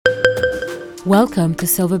Welcome to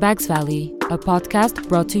Silverbacks Valley, a podcast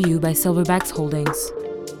brought to you by Silverbacks Holdings.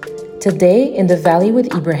 Today, in the Valley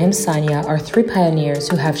with Ibrahim Sanya are three pioneers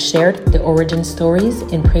who have shared the origin stories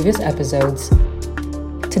in previous episodes.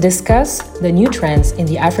 To discuss the new trends in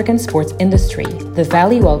the African sports industry, the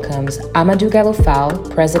Valley welcomes Amadou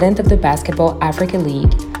Gallo-Fall, president of the Basketball Africa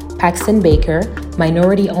League, Paxton Baker,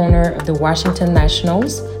 minority owner of the Washington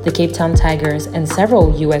Nationals, the Cape Town Tigers, and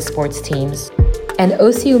several U.S. sports teams, and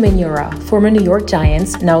Osi Umenyiora, former New York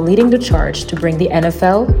Giants, now leading the charge to bring the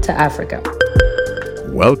NFL to Africa.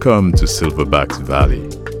 Welcome to Silverbacks Valley.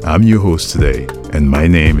 I'm your host today, and my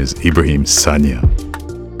name is Ibrahim Sanya.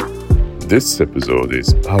 This episode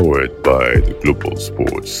is powered by the Global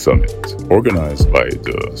Sports Summit, organized by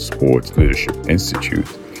the Sports Leadership Institute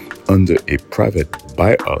under a private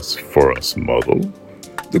by us for us model.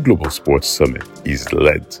 The Global Sports Summit is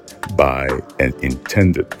led by and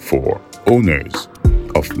intended for owners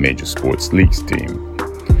of major sports leagues team,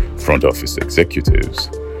 front office executives,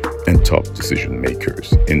 and top decision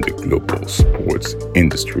makers in the global sports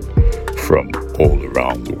industry from all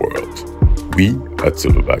around the world. We at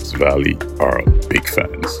Silverbacks Valley are big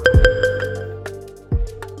fans.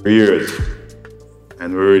 For years,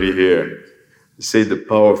 and we're already here. They say the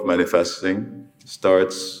power of manifesting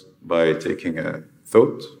starts by taking a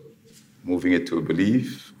thought, moving it to a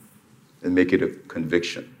belief, and make it a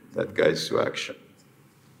conviction that guides to action.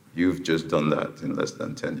 You've just done that in less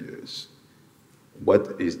than 10 years.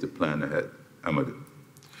 What is the plan ahead, Amadou?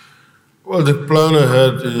 Well, the plan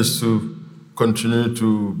ahead is to continue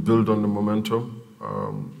to build on the momentum.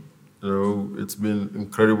 It's been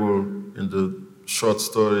incredible in the short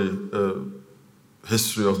story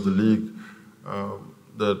history of the league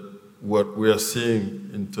that what we are seeing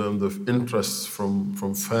in terms of interest from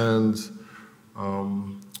fans,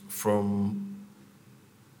 from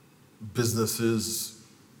businesses,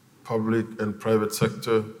 public and private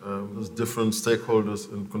sector, there's different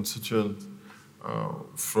stakeholders and constituents,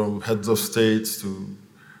 from heads of states to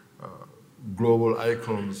global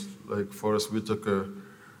icons like Forrest Whitaker,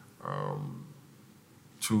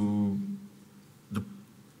 to the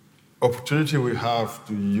opportunity we have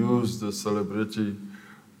to use the celebrity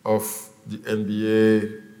of the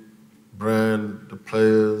NBA brand, the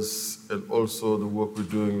players, and also the work we're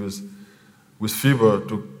doing with FIBA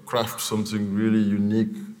to craft something really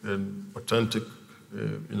unique and authentic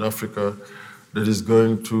in Africa that is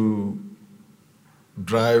going to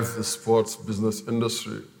drive the sports business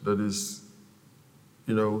industry that is,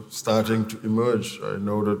 starting to emerge. I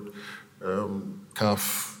know that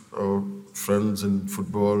CAF, our friends in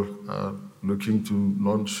football, are looking to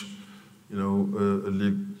launch, a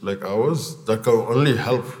league like ours that can only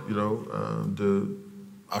help, the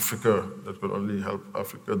Africa. That can only help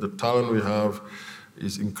Africa. The talent we have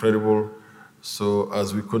is incredible. So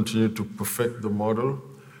as we continue to perfect the model,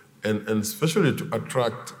 and especially to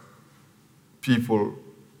attract people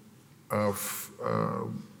of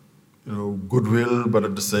goodwill, but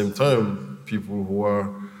at the same time, people who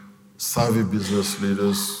are savvy business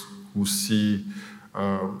leaders who see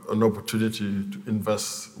an opportunity to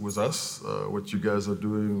invest with us, what you guys are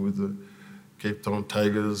doing with the Cape Town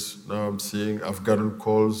Tigers. Now I've gotten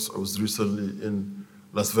calls. I was recently in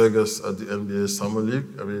Las Vegas at the NBA Summer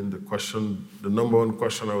League. I mean, the number one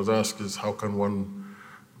question I was asked is, how can one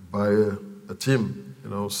buy a team?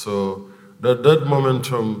 So that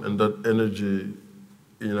momentum and that energy,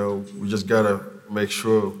 we just gotta make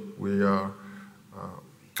sure we are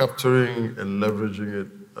capturing and leveraging it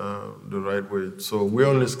the right way. So we're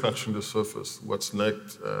only scratching the surface. What's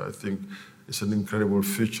next, I think, is an incredible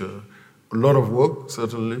future. A lot of work,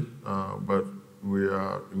 certainly, but we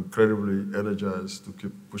are incredibly energized to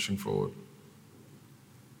keep pushing forward.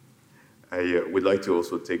 I would like to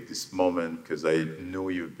also take this moment because I know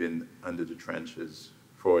you've been under the trenches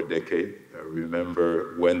for a decade. I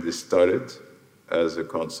remember when this started as a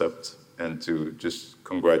concept and to just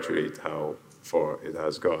congratulate how far it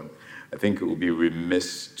has gone. I think it would be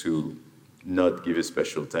remiss to not give a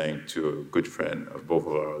special thank to a good friend of both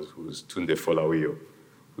of ours, who's Tunde Folawiyo,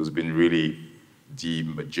 who's been really the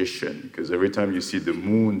magician, because every time you see the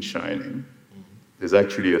moon shining, there's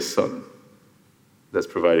actually a sun that's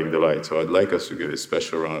providing the light. So I'd like us to give a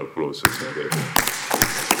special round of applause to Tunde.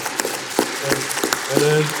 And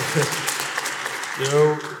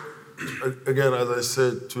then, again, as I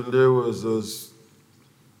said, Tunde was those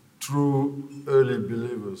true early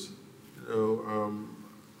believers.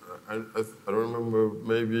 I remember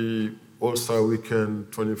maybe All-Star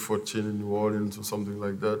Weekend 2014 in New Orleans or something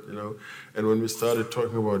like that, And when we started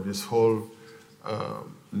talking about this whole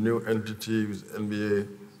new entity with NBA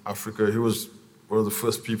Africa, he was one of the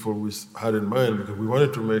first people we had in mind, because we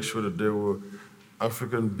wanted to make sure that there were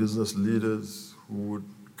African business leaders who would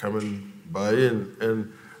come and buy in.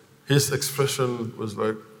 And his expression was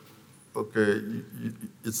like, okay,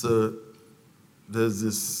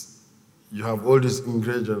 you have all these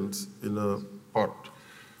ingredients in a pot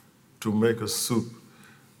to make a soup.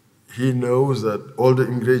 He knows that all the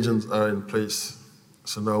ingredients are in place.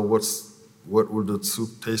 So now what will the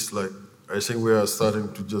soup taste like? I think we are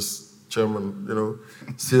starting to just, Chairman,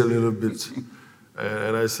 see a little bit.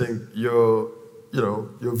 And I think your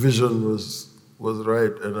vision was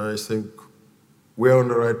right, and I think we're on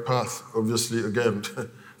the right path. Obviously, again,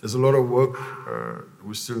 there's a lot of work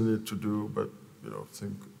we still need to do, but I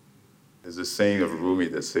think. There's a saying of Rumi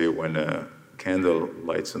that say when a candle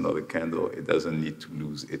lights another candle, it doesn't need to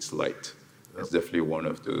lose its light. That's definitely one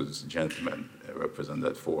of those gentlemen that represent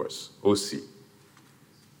that force. OC,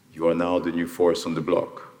 you are now the new force on the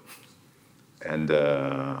block. And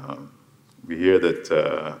we hear that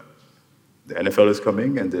the NFL is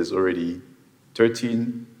coming, and there's already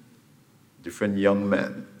 13 different young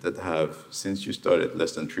men that have, since you started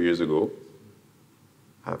less than 3 years ago,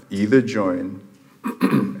 have either joined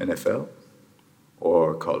NFL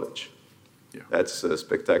or college. Yeah. That's a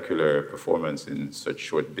spectacular performance in such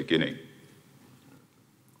short beginning.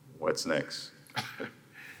 What's next?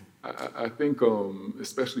 I think,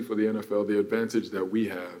 especially for the NFL, the advantage that we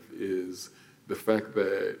have is the fact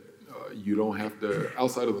that you don't have to,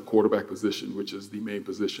 outside of the quarterback position, which is the main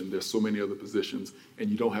position, there's so many other positions, and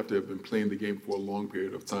you don't have to have been playing the game for a long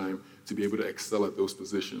period of time to be able to excel at those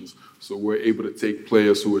positions. So we're able to take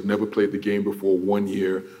players who had never played the game before 1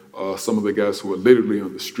 year, some of the guys who are literally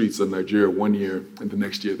on the streets of Nigeria 1 year, and the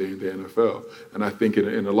next year they're in the NFL. And I think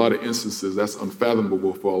in a lot of instances, that's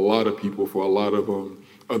unfathomable for a lot of people, for a lot of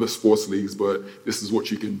other sports leagues, but this is what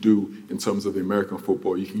you can do in terms of the American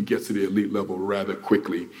football. You can get to the elite level rather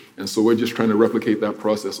quickly. And so we're just trying to replicate that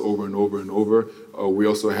process over and over and over. We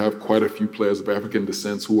also have quite a few players of African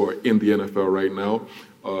descent who are in the NFL right now.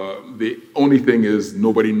 The only thing is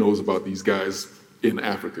nobody knows about these guys in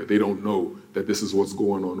Africa. They don't know that this is what's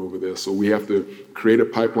going on over there. So we have to create a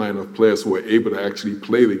pipeline of players who are able to actually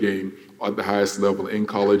play the game at the highest level in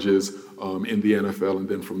colleges, in the NFL, and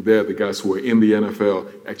then from there, the guys who are in the NFL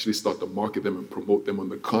actually start to market them and promote them on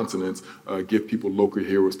the continent, give people local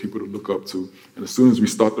heroes, people to look up to. And as soon as we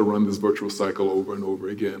start to run this virtual cycle over and over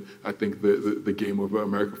again, I think the game of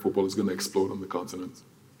American football is going to explode on the continent.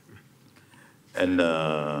 And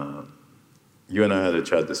you and I had a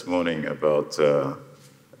chat this morning about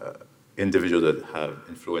individuals that have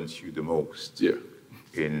influenced you the most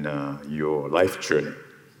in your life journey.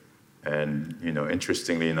 And,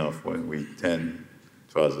 interestingly enough, when we tend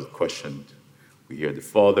to ask a question, we hear the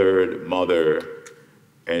father, the mother,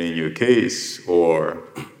 and in your case, or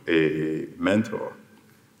a mentor,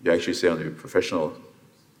 you actually say on your professional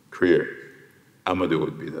career, Amadou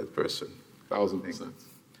would be that person. 1,000%.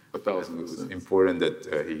 1,000%. It's important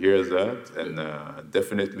that he hears that, and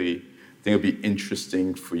definitely, I think it'll be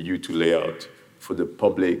interesting for you to lay out for the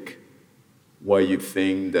public why you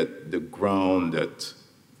think that the ground that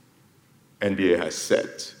NBA has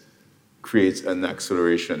set creates an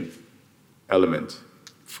acceleration element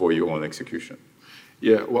for your own execution.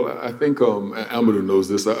 Yeah, well, I think Amadou knows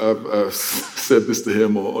this. I've said this to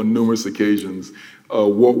him on numerous occasions.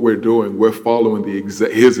 What we're doing, we're following his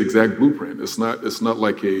exact blueprint. It's not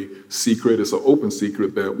like a secret. It's an open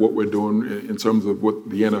secret that what we're doing in terms of what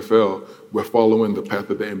the NFL, we're following the path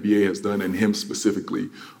that the NBA has done, and him specifically.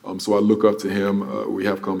 So I look up to him. We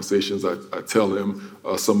have conversations. I tell him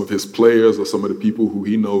some of his players or some of the people who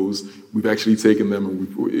he knows. We've actually taken them,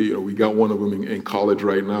 and we got one of them in college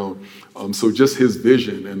right now. So just his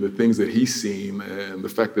vision and the things that he's seen, and the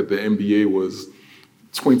fact that the NBA was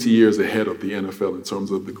 20 years ahead of the NFL in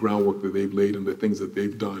terms of the groundwork that they've laid and the things that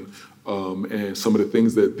they've done, and some of the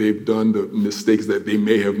things that they've done, the mistakes that they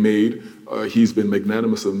may have made. He's been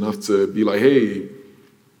magnanimous enough to be like, hey,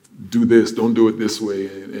 do this, don't do it this way.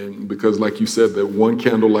 And because like you said, that one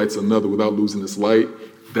candle lights another without losing its light,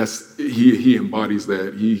 he embodies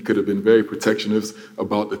that. He could have been very protectionist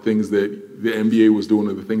about the things that the NBA was doing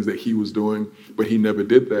and the things that he was doing, but he never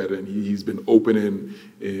did that. And he's been open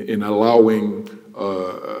in allowing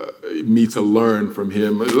me to learn from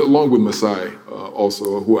him, along with Masai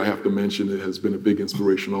also, who I have to mention, it has been a big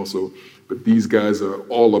inspiration also. But these guys are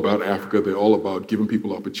all about Africa. They're all about giving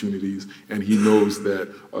people opportunities. And he knows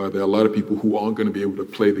that there are a lot of people who aren't going to be able to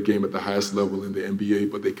play the game at the highest level in the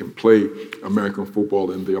NBA, but they can play American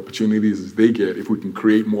football, and the opportunities they get, if we can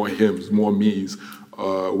create more hims, more me's,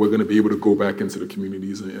 we're going to be able to go back into the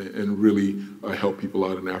communities and really help people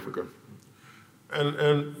out in Africa.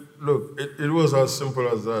 And look, it was as simple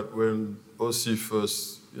as that when OC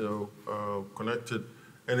first, connected,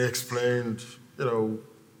 and he explained,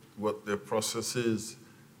 what their process is.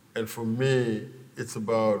 And for me, it's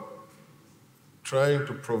about trying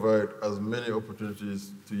to provide as many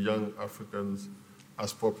opportunities to young Africans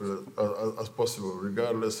as possible,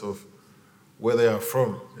 regardless of where they are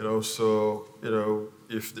from. So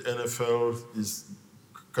if the NFL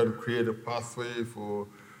can create a pathway for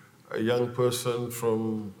a young person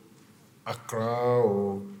from Accra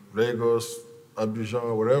or Lagos, Abidjan,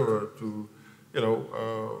 or wherever to,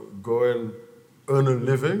 go and earn a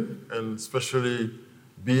living, and especially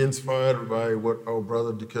be inspired by what our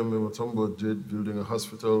brother Dikembe Mutombo did, building a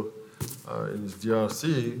hospital in his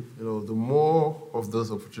DRC. The more of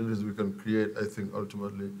those opportunities we can create, I think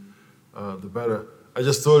ultimately, the better. I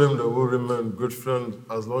just told him that we'll remain good friends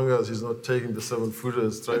as long as he's not taking the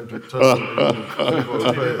 7-footers trying to turn them into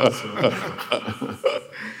football players. So.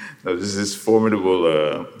 Now, this is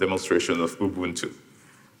formidable demonstration of Ubuntu,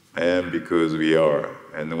 and because we are.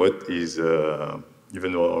 And what is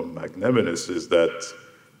even more magnanimous is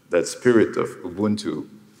that spirit of Ubuntu,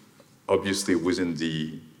 obviously within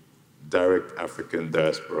the direct African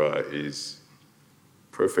diaspora, is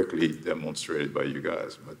perfectly demonstrated by you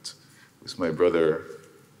guys. But with my brother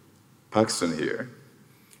Paxton here,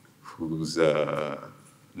 who's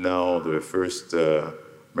now the first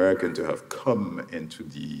American to have come into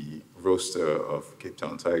the roster of Cape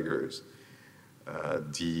Town Tigers,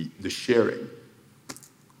 the sharing,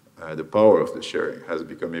 the power of the sharing has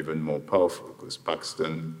become even more powerful because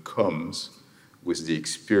Paxton comes with the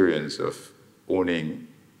experience of owning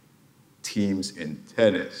teams in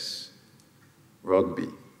tennis, rugby,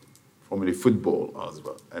 formerly football as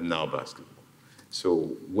well, and now basketball.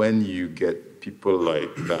 So when you get people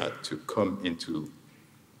like that to come into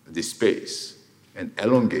this space and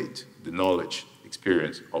elongate the knowledge,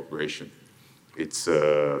 experience, operation, it's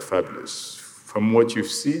fabulous. From what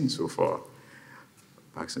you've seen so far,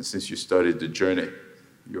 Paxton, since you started the journey,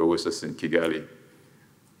 you're with us in Kigali.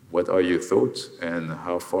 What are your thoughts, and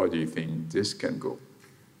how far do you think this can go?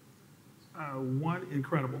 One,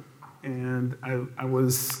 incredible. And I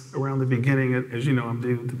was around the beginning, as you know, I'm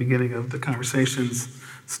at the beginning of the conversations,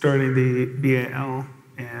 starting the BAL,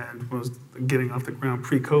 and was getting off the ground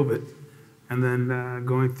pre-COVID, and then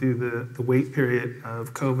going through the wait period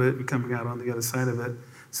of COVID and coming out on the other side of it.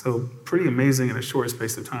 So pretty amazing in a short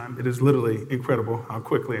space of time. It is literally incredible how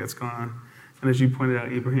quickly it's gone. And as you pointed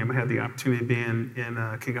out, Ibrahim, I had the opportunity to be in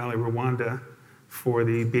Kigali, Rwanda for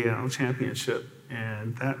the BAL championship.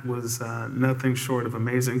 And that was nothing short of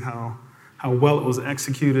amazing how well it was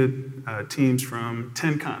executed. Teams from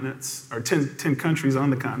 10 continents, or 10 countries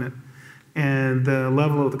on the continent. And the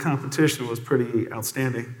level of the competition was pretty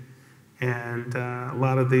outstanding. And a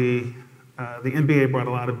lot of the NBA brought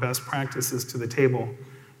a lot of best practices to the table.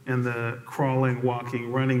 In the crawling,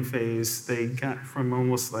 walking, running phase, they got from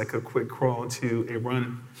almost like a quick crawl to a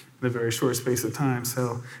run in a very short space of time.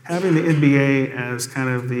 So having the NBA as kind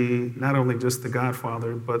of not only just the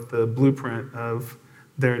godfather, but the blueprint of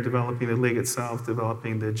their developing the league itself,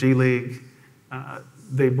 developing the G League,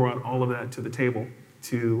 they brought all of that to the table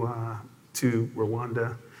to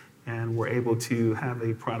Rwanda, and were able to have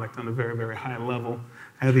a product on a very, very high level.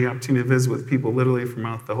 I had the opportunity to visit with people literally from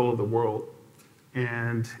out the whole of the world.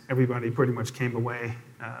 And everybody pretty much came away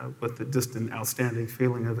with just an outstanding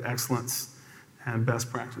feeling of excellence and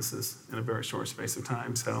best practices in a very short space of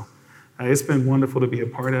time. So it's been wonderful to be a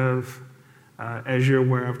part of. As you're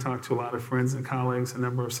aware, I've talked to a lot of friends and colleagues, a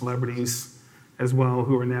number of celebrities as well,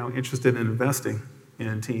 who are now interested in investing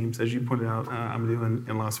in teams. As you pointed out, Amadou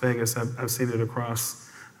in Las Vegas, I've seen it across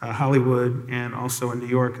Hollywood and also in New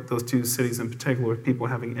York, those two cities in particular, with people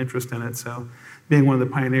having interest in it. So being one of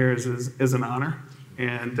the pioneers is an honor,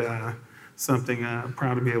 and something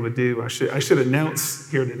proud to be able to do. I should announce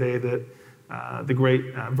here today that the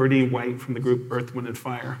great Verdine White from the group Earth, Wind &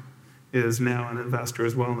 Fire is now an investor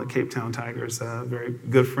as well in the Cape Town Tigers, a very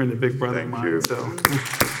good friend and big brother of mine. You. So.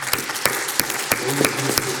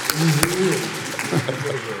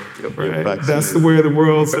 Right. That's the way of the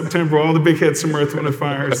world. September, all the big hits from Earth, Wind &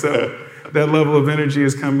 Fire. So that level of energy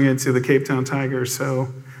is coming into the Cape Town Tigers.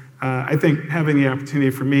 So I think having the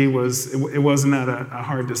opportunity for me was not a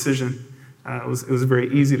hard decision. It was a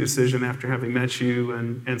very easy decision after having met you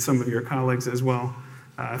and some of your colleagues as well.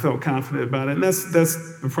 I felt confident about it. And that's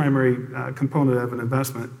the primary component of an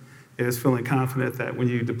investment, is feeling confident that when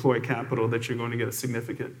you deploy capital that you're going to get a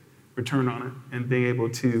significant return on it, and being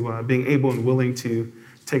able and willing to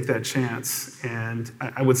take that chance. And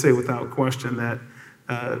I would say without question that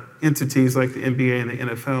entities like the NBA and the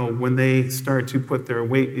NFL, when they start to put their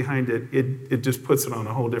weight behind it, it just puts it on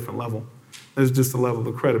a whole different level. There's just a level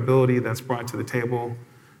of credibility that's brought to the table,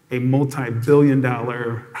 a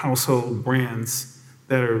multi-billion-dollar household brands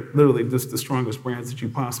that are literally just the strongest brands that you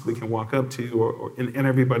possibly can walk up to and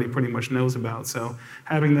everybody pretty much knows about. So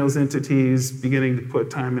having those entities beginning to put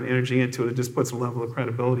time and energy into it just puts a level of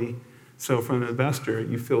credibility. So from an investor,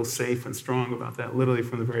 you feel safe and strong about that literally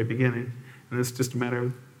from the very beginning. And it's just a matter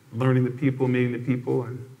of learning the people, meeting the people,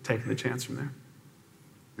 and taking the chance from there.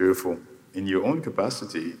 Beautiful. In your own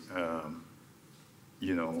capacity,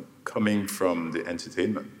 coming from the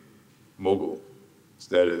entertainment mogul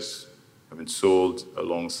status, having sold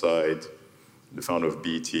alongside the founder of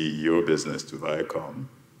BT, your business, to Viacom,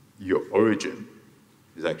 your origin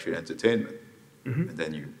is actually entertainment. Mm-hmm. And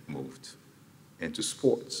then you moved into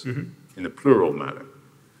sports in a plural manner.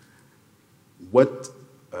 What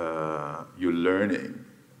you're learning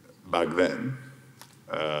back then,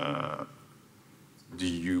 do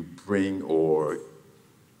you bring or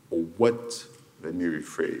what, let me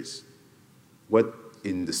rephrase, what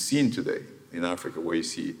in the scene today in Africa where you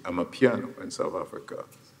see Amapiano in South Africa,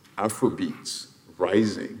 Afrobeats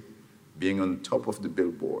rising, being on top of the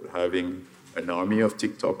billboard, having an army of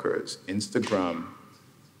TikTokers, Instagram,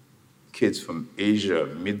 kids from Asia,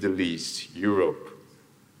 Middle East, Europe,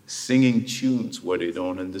 singing tunes where they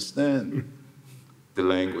don't understand the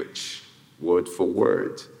language, word for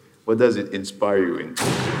word. What does it inspire you in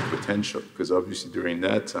terms of potential? Because obviously during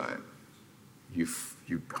that time, you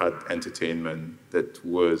had entertainment that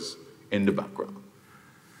was in the background.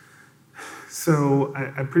 So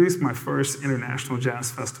I produced my first international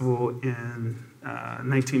jazz festival in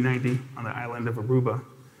 1990 on the island of Aruba,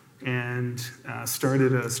 and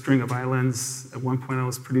started a string of islands. At one point I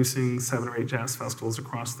was producing 7 or 8 jazz festivals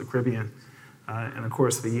across the Caribbean in the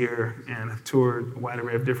course of a year, and have toured a wide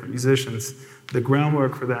array of different musicians. The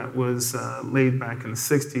groundwork for that was laid back in the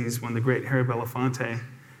 60s when the great Harry Belafonte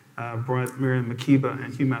brought Miriam Makeba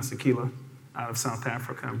and Hugh Masekela out of South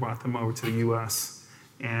Africa and brought them over to the US.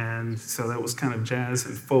 And so that was kind of jazz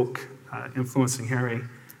and folk influencing Harry,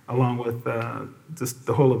 along with just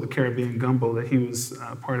the whole of the Caribbean gumbo that he was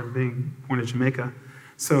part of, being born in Jamaica.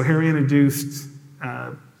 So Harry introduced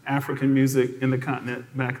African music in the continent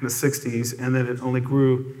back in the 60s, and then it only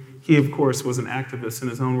grew. He, of course, was an activist in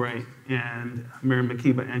his own right, and Miriam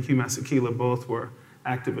Makeba and Hugh Masekela both were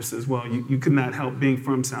activists as well. You could not help being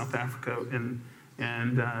from South Africa and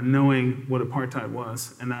knowing what apartheid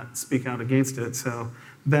was and not speak out against it. So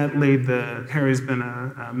that laid Harry's been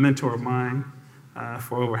a mentor of mine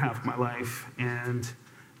for over half of my life. And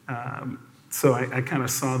so I kind of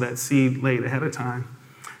saw that seed laid ahead of time.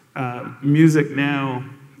 Music now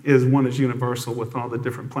is universal with all the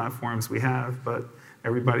different platforms we have, but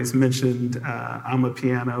everybody's mentioned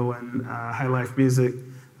Amapiano and High Life Music.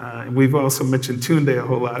 We've also mentioned Tunde a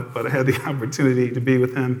whole lot, but I had the opportunity to be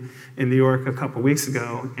with him in New York a couple weeks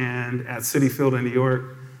ago, and at Citi Field in New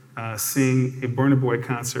York, seeing a Burna Boy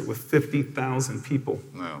concert with 50,000 people.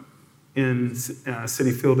 Wow. In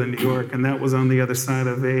Citi Field in New York, and that was on the other side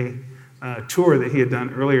of a tour that he had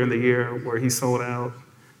done earlier in the year where he sold out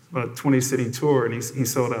about 20-city tour, and he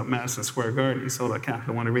sold out Madison Square Garden, he sold out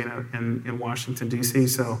Capital One Arena in Washington, D.C.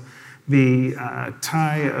 So the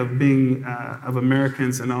tie of being of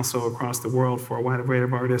Americans and also across the world for a wide array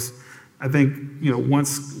of artists, I think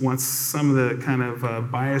once some of the kind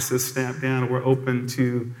of biases snapped down and we're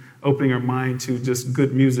opening our mind to just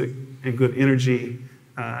good music and good energy,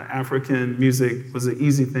 African music was an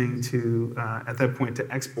easy thing to, at that point,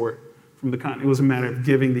 to export from the continent. It was a matter of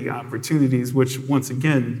giving the opportunities, which once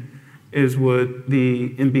again is what the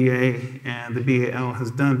NBA and the BAL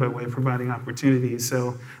has done by way of providing opportunities.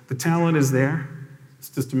 So the talent is there. It's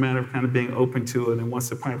just a matter of kind of being open to it. And once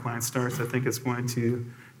the pipeline starts, I think it's going to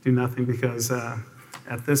do nothing because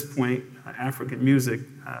at this point, African music,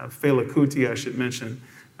 Fela Kuti, I should mention,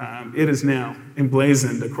 it is now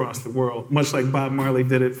emblazoned across the world, much like Bob Marley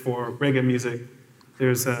did it for reggae music.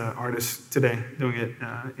 There's artists today doing it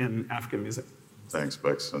in African music. Thanks,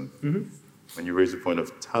 Baxton. Mm-hmm. When you raise the point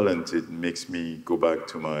of talent, it makes me go back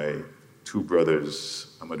to my 2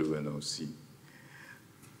 brothers, Amadou and Osi.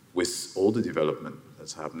 With all the development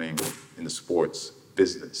that's happening in the sports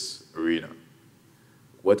business arena,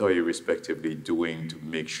 what are you respectively doing to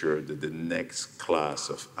make sure that the next class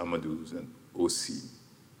of Amadous and Osi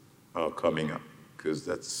are coming up? Because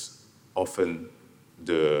that's often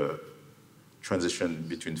the transition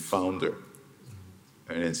between founder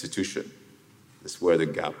and institution. That's where the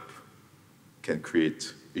gap can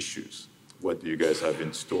create issues. What do you guys have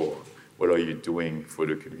in store? What are you doing for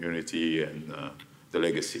the community and the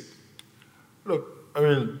legacy? Look, I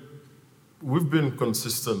mean, we've been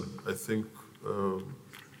consistent, I think,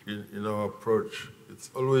 in our approach. It's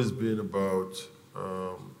always been about,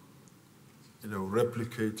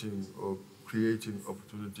 replicating or creating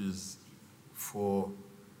opportunities for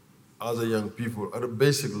other young people at a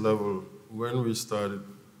basic level. When we started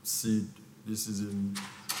SEED, this is in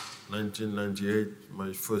 1998,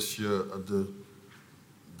 my first year at the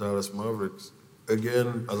Dallas Mavericks.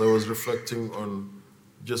 Again, as I was reflecting on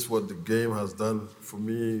just what the game has done for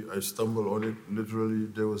me, I stumbled on it. Literally,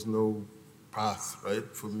 there was no path, right?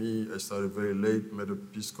 For me, I started very late, met a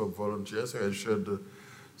Peace Corps volunteer. I think I shared the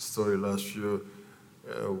story last year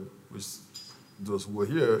with those who were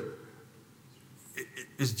here.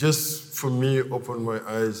 It's just, for me, opened my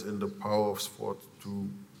eyes in the power of sport to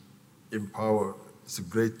empower. It's a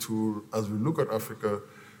great tool. As we look at Africa,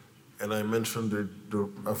 and I mentioned the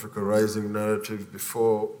Africa Rising narrative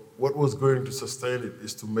before, what was going to sustain it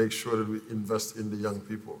is to make sure that we invest in the young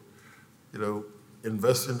people.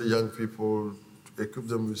 Invest in the young people, to equip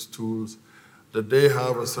them with tools, that they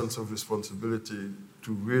have a sense of responsibility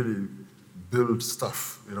to really build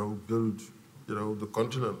stuff, build, the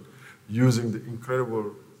continent, using the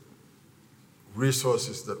incredible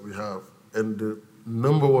resources that we have. And the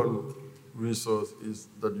number one resource is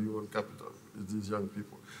that human capital, is these young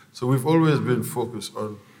people. So we've always been focused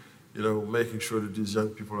on, making sure that these young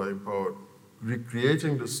people are empowered.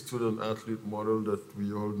 Recreating the student-athlete model that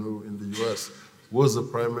we all knew in the US was the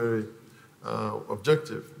primary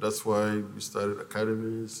objective. That's why we started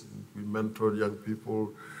academies. We mentored young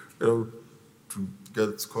people, to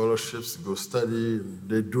get scholarships to go study. And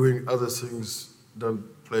they're doing other things than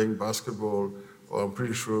playing basketball, or I'm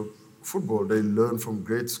pretty sure football. They learn from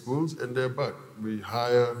great schools and they're back. We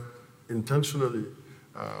hire intentionally.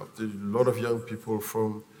 There's a lot of young people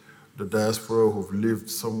from the diaspora who've lived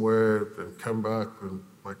somewhere and come back, and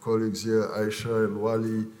my colleagues here, Aisha and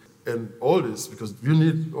Wali, and all this, because you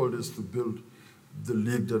need all this to build the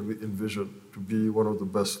league that we envision to be one of the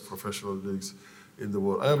best professional leagues in the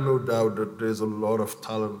world. I have no doubt that there's a lot of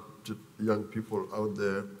talented young people out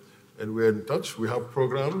there, and we're in touch. We have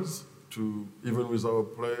programs to, even with our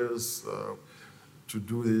players, to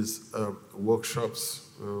do these workshops.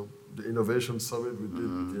 The Innovation Summit we did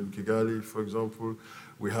in Kigali, for example.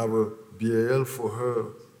 We have a BAL for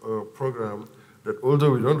Her program that,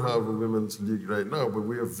 although we don't have a women's league right now, but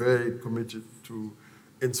we are very committed to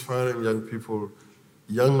inspiring young people,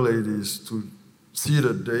 young ladies, to see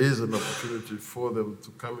that there is an opportunity for them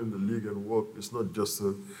to come in the league and work. It's not just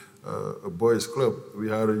a boys' club. We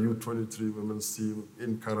had a U23 women's team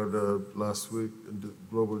in Canada last week in the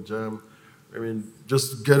Global Jam. I mean,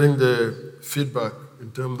 just getting the feedback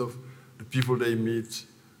in terms of the people they meet,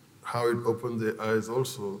 how it opened their eyes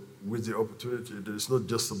also with the opportunity. That it's not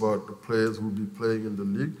just about the players who will be playing in the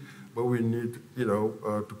league, but we need,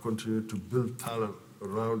 to continue to build talent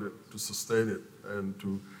around it, to sustain it, and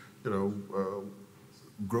to,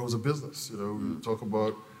 grow the business. We talk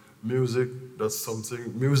about music. That's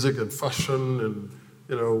something. Music and fashion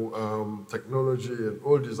and technology, and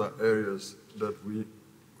all these are areas that we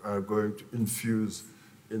are going to infuse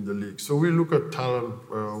in the league. So we look at talent,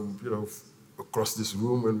 across this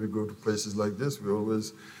room when we go to places like this. We're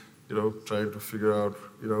always, trying to figure out,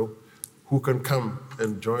 who can come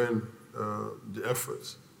and join the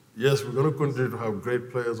efforts. Yes, we're going to continue to have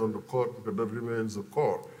great players on the court because that remains the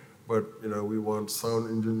core. But, we want sound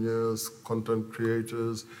engineers, content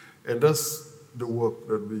creators, and that's the work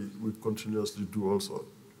that we continuously do also.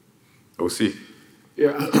 OC.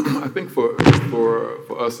 Yeah, I think for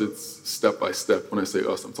us, it's step by step. When I say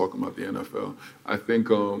us, I'm talking about the NFL. I think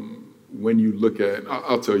when you look at,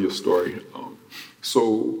 I'll tell you a story.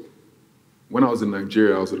 So when I was in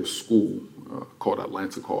Nigeria, I was at a school called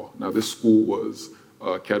Atlantic Hall. Now, this school was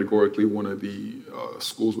categorically one of the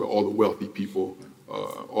schools where all the wealthy people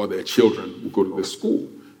or their children would go to this school.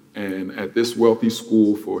 And at this wealthy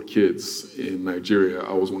school for kids in Nigeria,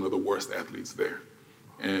 I was one of the worst athletes there.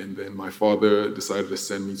 And then my father decided to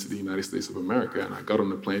send me to the United States of America, and I got on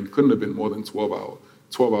the plane. Couldn't have been more than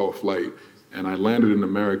 12-hour flight, and I landed in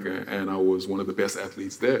America, and I was one of the best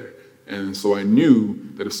athletes there. And so I knew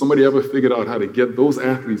that if somebody ever figured out how to get those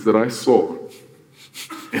athletes that I saw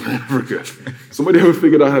in Africa, somebody ever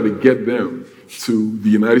figured out how to get them to the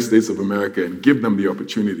United States of America and give them the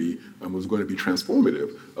opportunity, was going to be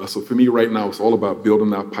transformative. So for me right now, it's all about building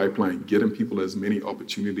that pipeline, getting people as many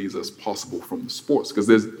opportunities as possible from the sports, because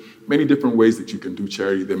there's many different ways that you can do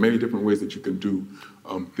charity. There are many different ways that you can do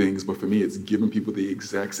things, but for me, it's giving people the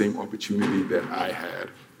exact same opportunity that I had.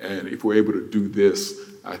 And if we're able to do this,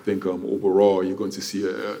 I think overall, you're going to see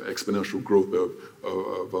an exponential growth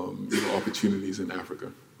of opportunities in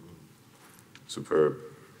Africa. Superb.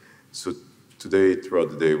 So today, throughout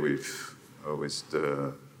the day, we've with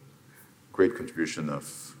the great contribution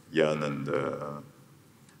of Jan and the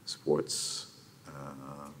Sports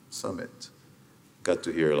Summit, got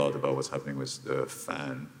to hear a lot about what's happening with the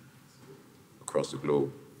fan across the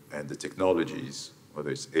globe and the technologies, whether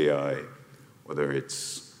it's AI, whether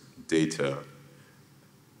it's data.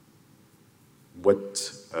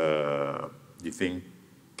 What do you think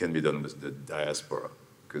can be done with the diaspora?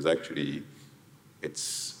 Because actually,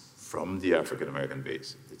 it's from the African American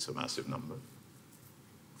base, it's a massive number.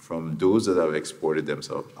 From those that have exported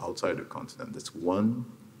themselves outside the continent, that's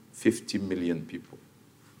 150 million people.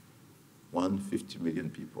 150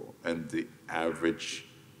 million people. And the average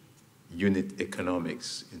unit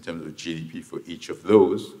economics in terms of GDP for each of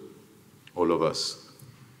those, all of us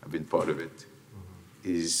have been part of it,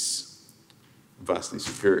 is vastly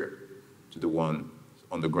superior to the one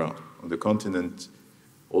on the ground. On the continent,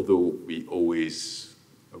 although we always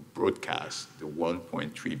broadcast the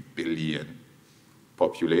 1.3 billion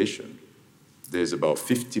population, there's about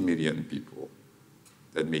 50 million people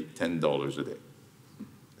that make $10 a day.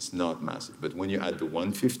 It's not massive. But when you add the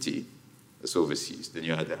 150 that's overseas, then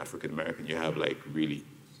you add the African American, you have like really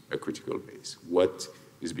a critical base. What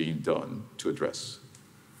is being done to address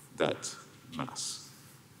that mass?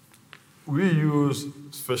 We use,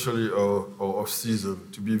 especially our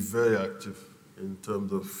off-season, to be very active in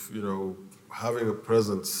terms of, having a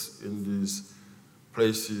presence in these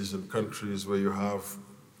places and countries where you have,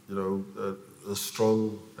 a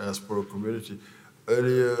strong diaspora community.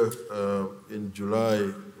 Earlier in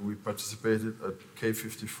July, we participated at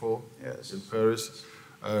K54 in Paris.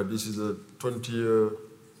 This is a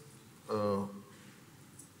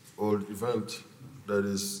 20-year-old event that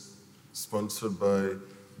is sponsored by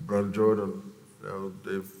Brand Jordan.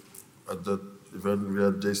 At that event, we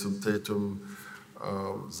had Jason Tatum,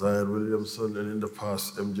 Zion Williamson, and in the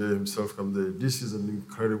past, MJ himself come there. This is an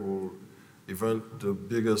incredible event, the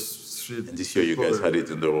biggest street. And this year you guys had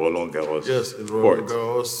it in the Roland Garros. Yes, in Roland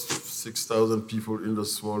Garros, 6,000 people in the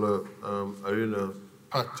smaller arena,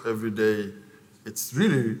 packed every day. It's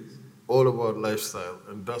really all about lifestyle,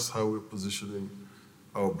 and that's how we're positioning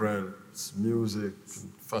our brand. It's music,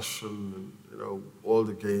 and fashion, and all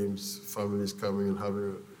the games, families coming and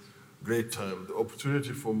having a great time. The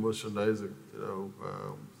opportunity for merchandising,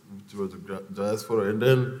 to the diaspora. And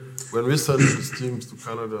then when we sent these teams to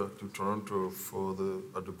Canada, to Toronto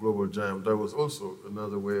at the Global Jam, that was also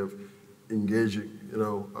another way of engaging,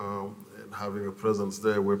 and having a presence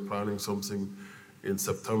there. We're planning something in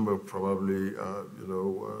September, probably,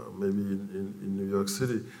 maybe in New York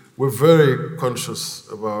City. We're very conscious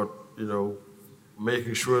about,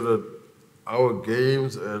 making sure that our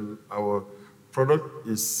games and our product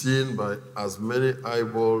is seen by as many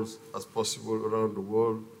eyeballs as possible around the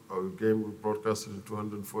world. Our game was broadcasted in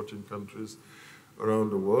 214 countries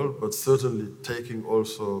around the world, but certainly taking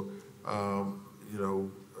also,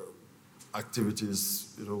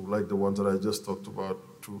 activities, like the ones that I just talked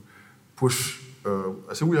about to push.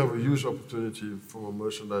 I think we have a huge opportunity from a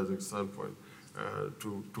merchandising standpoint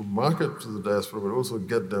to market to the diaspora, but also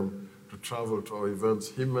get them to travel to our events.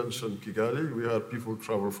 He mentioned Kigali. We had people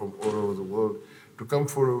travel from all over the world to come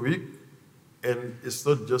for a week. And it's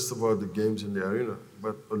not just about the games in the arena,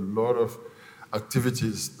 but a lot of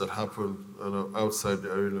activities that happen outside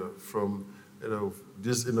the arena, from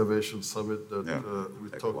this innovation summit that we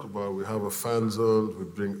talked about. We have a fan zone, we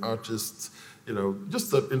bring artists,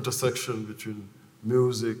 just that intersection between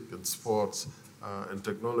music and sports and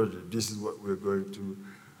technology. This is what we're going to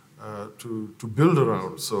build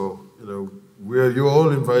around. So, you're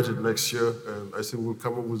all invited next year, and I think we'll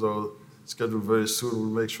come up with our schedule very soon.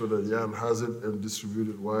 We'll make sure that Jan has it and distribute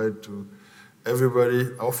it wide to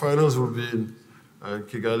everybody. Our finals will be in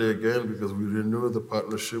Kigali again, because we renew the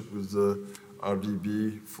partnership with the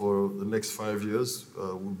RDB for the next 5 years.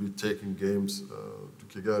 We'll be taking games to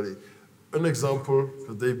Kigali. An example,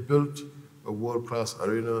 they built a world-class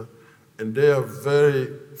arena, and they are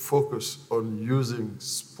very focused on using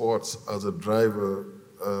sports as a driver,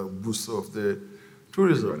 booster of their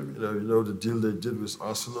tourism. The deal they did with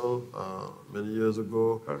Arsenal many years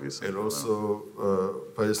ago, and also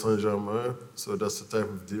Paris Saint-Germain. So that's the type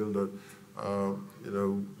of deal that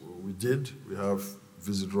we did. We have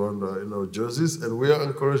Visit Rwanda in our jerseys, and we are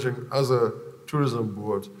encouraging, as a tourism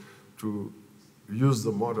board, to use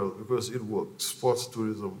the model because it works. Sports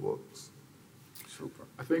tourism works. Super.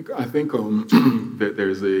 I think that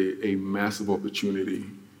there's a massive opportunity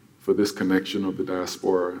for this connection of the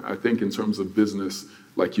diaspora. I think in terms of business,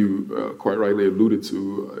 like you quite rightly alluded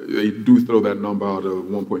to, they do throw that number out of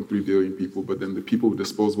 1.3 billion people, but then the people with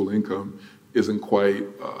disposable income isn't quite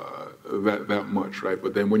that much, right?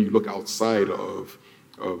 But then when you look outside of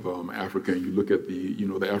Africa, and you look at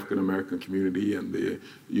the African American community and the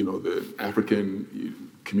African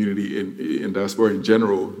community in diaspora in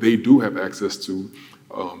general, they do have access to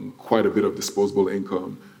quite a bit of disposable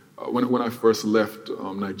income. When I first left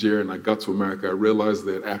Nigeria and I got to America, I realized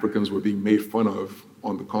that Africans were being made fun of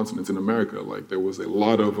on the continent in America. Like there was a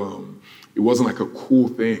lot of, it wasn't like a cool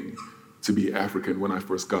thing to be African when I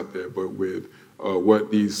first got there, but with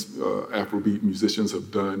what these Afrobeat musicians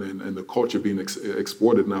have done and the culture being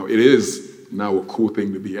exported now, it is now a cool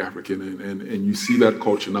thing to be African, and you see that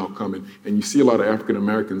culture now coming, and you see a lot of African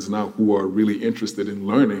Americans now who are really interested in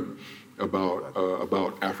learning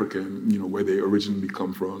about Africa and where they originally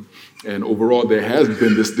come from. And overall, there has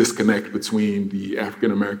been this disconnect between the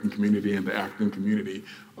African American community and the African community,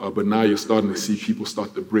 but now you're starting to see people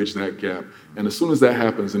start to bridge that gap. And as soon as that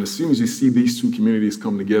happens, and as soon as you see these two communities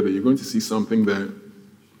come together, you're going to see something that,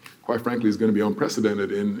 quite frankly, is going to be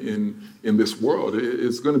unprecedented in this world.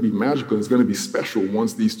 It's going to be magical. It's going to be special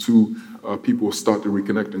once these two people start to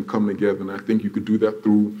reconnect and come together. And I think you could do that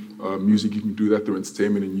through music, you can do that through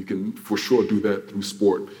entertainment, and you can for sure do that through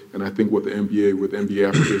sport. And I think what the NBA with NBA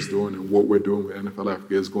Africa is doing and what we're doing with NFL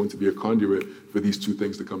Africa is going to be a conduit for these two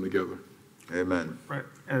things to come together. Amen. Right.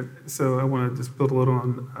 So I want to just build a little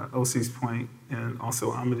on OC's point and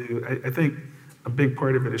also Amadou. I think a big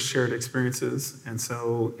part of it is shared experiences. And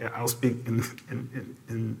so I'll speak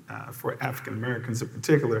for African Americans in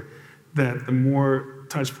particular, that the more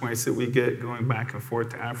touch points that we get going back and forth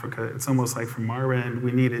to Africa, it's almost like from our end,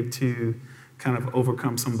 we needed to kind of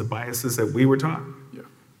overcome some of the biases that we were taught. Yeah.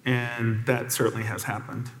 And that certainly has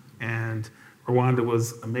happened. And Rwanda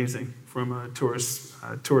was amazing from a tourist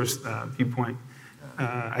viewpoint.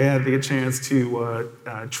 I had the chance to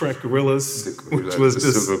trek gorillas, which was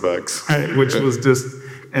just silverbacks, right, which was just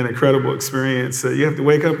an incredible experience. You have to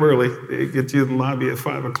wake up early; they get you in the lobby at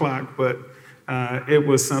 5 o'clock. But it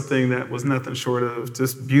was something that was nothing short of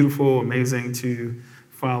just beautiful, amazing to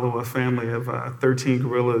follow a family of 13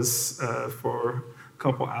 gorillas for a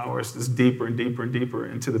couple hours, just deeper and deeper and deeper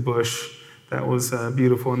into the bush. That was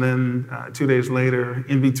beautiful. And then 2 days later,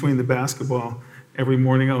 in between the basketball, every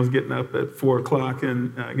morning I was getting up at 4 o'clock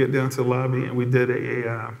and get down to the lobby, and we did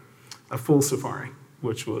a full safari,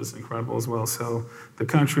 which was incredible as well. So the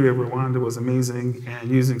country of Rwanda was amazing, and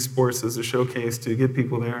using sports as a showcase to get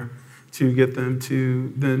people there, to get them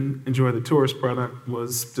to then enjoy the tourist product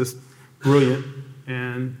was just brilliant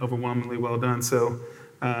and overwhelmingly well done. So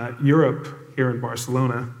Europe, here in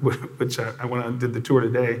Barcelona, which I went out and did the tour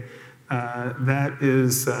today, that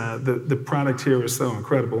is, the product here is so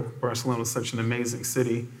incredible. Barcelona is such an amazing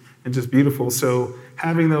city and just beautiful. So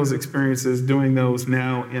having those experiences, doing those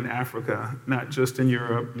now in Africa, not just in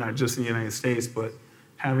Europe, not just in the United States, but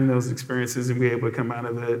having those experiences and be able to come out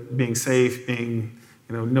of it being safe, being,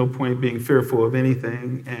 no point being fearful of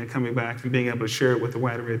anything, and coming back and being able to share it with a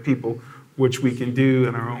wide array of people, which we can do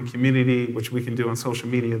in our own community, which we can do on social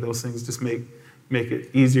media. Those things just make it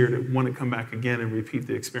easier to want to come back again and repeat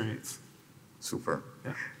the experience. Super.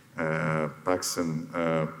 Yeah. Paxton,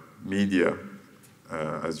 media,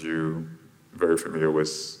 as you're very familiar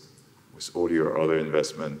with audio or other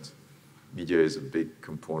investment, media is a big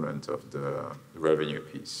component of the revenue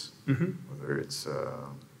piece, whether it's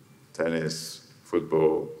tennis,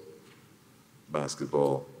 football,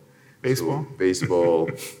 basketball, baseball. So, baseball.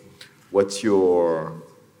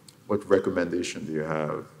 What recommendation do you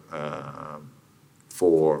have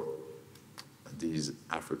for these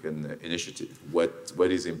African initiatives?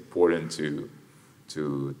 What is important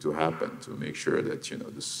to happen to make sure that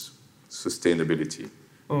this sustainability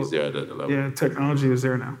is there at the level? Yeah, technology is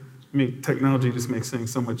there now. I mean, technology just makes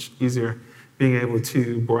things so much easier. Being able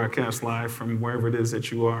to broadcast live from wherever it is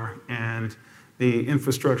that you are, and the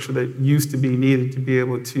infrastructure that used to be needed to be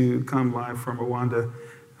able to come live from Rwanda.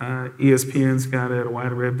 ESPN's got it, a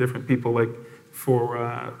wide array of different people. Like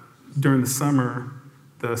for during the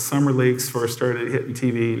summer leagues first started hitting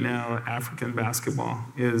TV. Now African basketball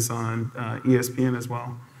is on ESPN as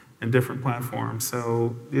well, and different platforms.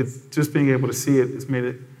 So it's just being able to see it has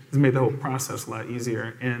made the whole process a lot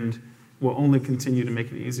easier, and will only continue to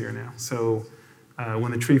make it easier now. So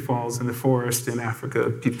when the tree falls in the forest in Africa,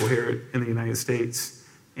 people hear it in the United States.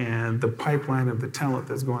 And the pipeline of the talent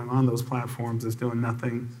that's going on those platforms is doing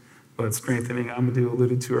nothing but strengthening. Amadou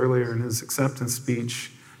alluded to earlier in his acceptance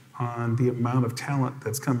speech on the amount of talent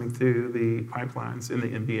that's coming through the pipelines in the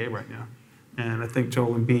NBA right now. And I think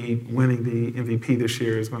Joel Embiid winning the MVP this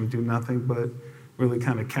year is going to do nothing but really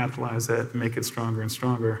kind of capitalize that and make it stronger and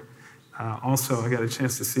stronger. Also, I got a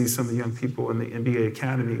chance to see some of the young people in the NBA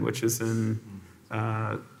Academy, which is in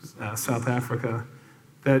South Africa.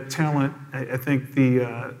 that talent, I think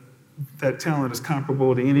that talent is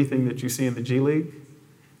comparable to anything that you see in the G League.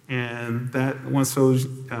 And that once those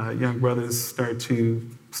young brothers start to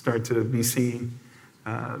be seen,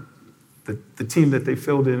 the team that they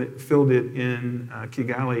filled it in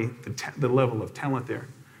Kigali, the level of talent there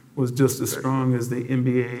was just as strong as the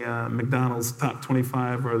NBA McDonald's top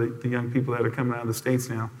 25 or the young people that are coming out of the States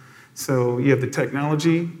now. So you have the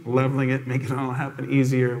technology, leveling it, making it all happen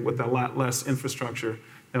easier with a lot less infrastructure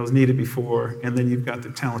that was needed before, and then you've got the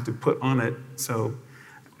talent to put on it. So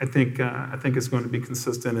I think it's going to be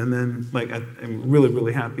consistent. And then, I'm really,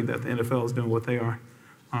 really happy that the NFL is doing what they are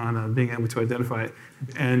on being able to identify it.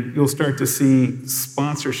 And you'll start to see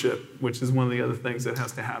sponsorship, which is one of the other things that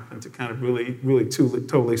has to happen to kind of really, really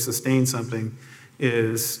totally sustain something,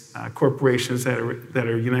 is corporations that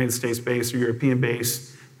are United States-based or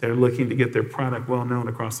European-based that are looking to get their product well known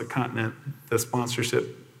across the continent. The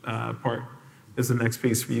sponsorship part is the next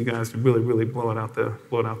piece for you guys to really, really blow it out the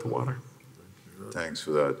water. Thanks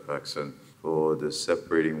for that, Paxton. For the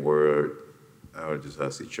separating word, I will just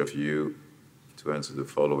ask each of you to answer the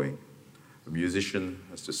following. A musician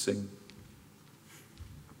has to sing,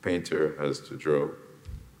 a painter has to draw,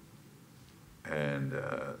 and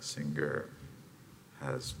a singer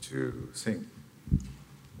has to sing.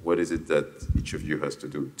 What is it that each of you has to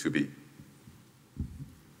do to be?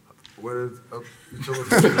 What is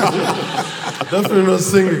definitely not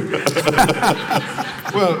singing.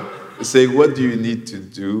 Well, say, what do you need to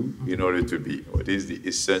do in order to be? What is the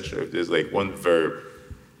essential? If there's like one verb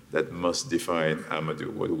that must define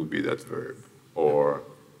Amadou, what would be that verb? Or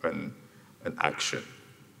an action?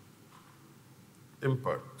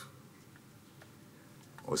 Impact.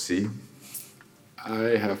 Aussi?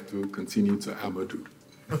 I have to continue to Amadou.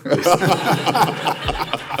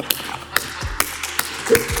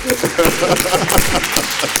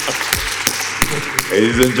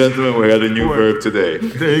 Ladies and gentlemen, we had a new verb today.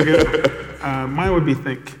 There you go. Mine would be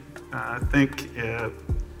think.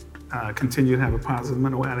 Continue to have a positive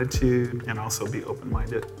mental attitude and also be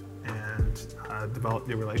open-minded and develop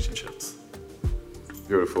new relationships.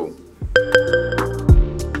 Beautiful.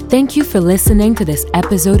 Thank you for listening to this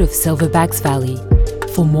episode of Silverbacks Valley.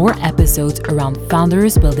 For more episodes around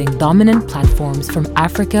founders building dominant platforms from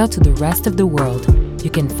Africa to the rest of the world, you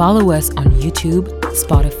can follow us on YouTube,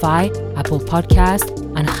 Spotify, Apple Podcasts,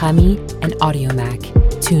 Anhami, and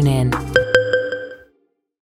AudioMac. Tune in.